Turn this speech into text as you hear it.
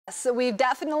So we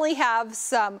definitely have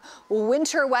some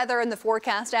winter weather in the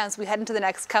forecast as we head into the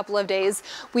next couple of days.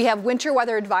 We have winter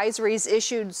weather advisories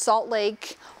issued Salt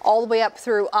Lake all the way up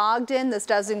through Ogden. This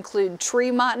does include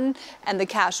Tremonton and the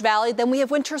Cache Valley. Then we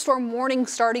have winter storm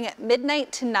warnings starting at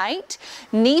midnight tonight.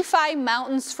 Nephi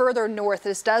Mountains further north.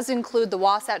 This does include the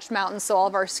Wasatch Mountains, so all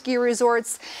of our ski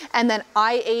resorts, and then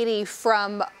I-80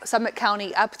 from Summit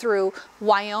County up through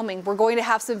Wyoming. We're going to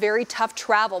have some very tough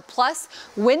travel, plus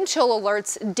wind chill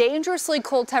alerts. Dangerously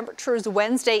cold temperatures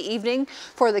Wednesday evening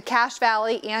for the Cache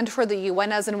Valley and for the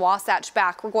Uintas and Wasatch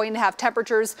Back. We're going to have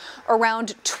temperatures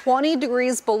around 20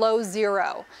 degrees below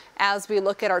zero as we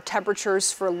look at our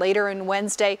temperatures for later in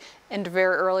Wednesday and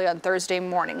very early on Thursday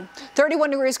morning.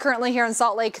 31 degrees currently here in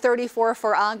Salt Lake, 34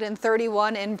 for Ogden,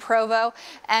 31 in Provo.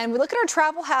 And we look at our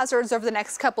travel hazards over the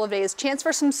next couple of days. Chance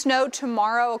for some snow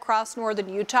tomorrow across northern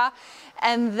Utah.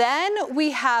 And then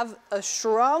we have a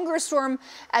stronger storm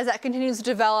as that continues to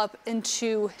develop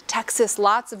into Texas.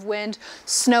 Lots of wind,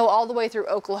 snow all the way through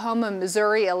Oklahoma,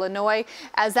 Missouri, Illinois,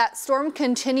 as that storm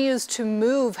continues to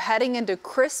move heading into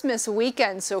Christmas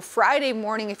weekend. So Friday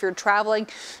morning, if you're traveling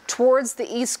towards the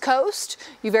East Coast,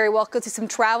 you very well could see some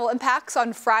travel impacts.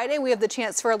 On Friday, we have the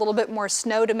chance for a little bit more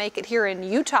snow to make it here in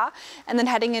Utah. And then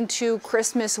heading into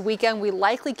Christmas weekend, we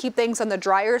likely keep things on the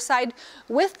drier side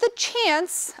with the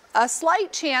chance, a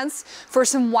slight chance, for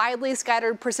some widely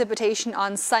scattered precipitation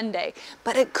on Sunday.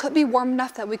 But it could be warm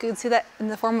enough that we could see that in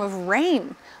the form of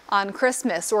rain on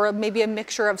Christmas, or maybe a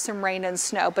mixture of some rain and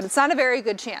snow. But it's not a very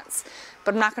good chance,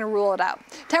 but I'm not going to rule it out.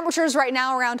 Temperatures right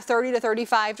now around 30 to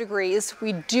 35 degrees.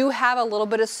 We do have a little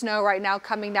bit of snow right now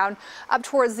coming down up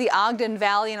towards the Ogden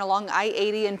Valley and along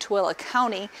I-80 in Tooele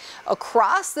County.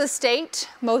 Across the state,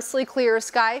 mostly clear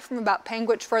sky from about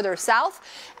Panguitch further south.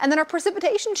 And then our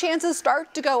precipitation chances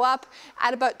start to go up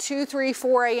at about 2, 3,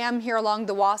 4 a.m. here along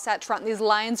the Wasatch Front. These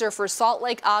lines are for Salt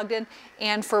Lake, Ogden,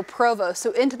 and for Provo.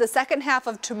 So into the second half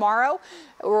of tomorrow,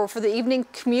 or for the evening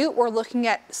commute, we're looking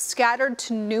at scattered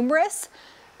to numerous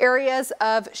areas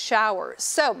of showers.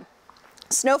 So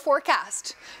snow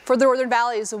forecast for the northern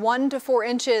valleys, 1 to 4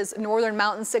 inches, northern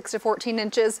mountains 6 to 14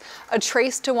 inches, a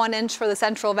trace to 1 inch for the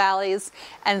central valleys,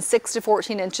 and 6 to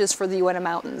 14 inches for the Uinta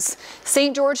Mountains.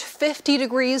 St. George 50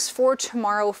 degrees for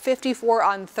tomorrow, 54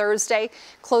 on Thursday,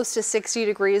 close to 60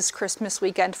 degrees Christmas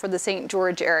weekend for the St.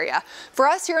 George area. For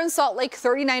us here in Salt Lake,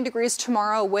 39 degrees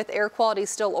tomorrow with air quality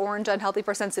still orange, unhealthy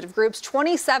for sensitive groups,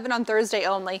 27 on Thursday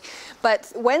only.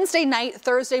 But Wednesday night,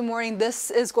 Thursday morning,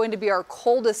 this is going to be our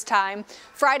coldest time.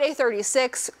 Friday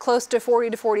 36, close to 40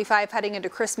 to 45 heading into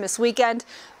Christmas weekend,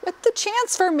 with the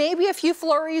chance for maybe a few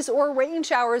flurries or rain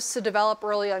showers to develop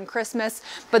early on Christmas.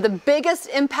 But the biggest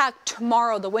impact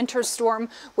tomorrow, the winter storm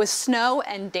with snow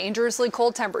and dangerously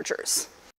cold temperatures.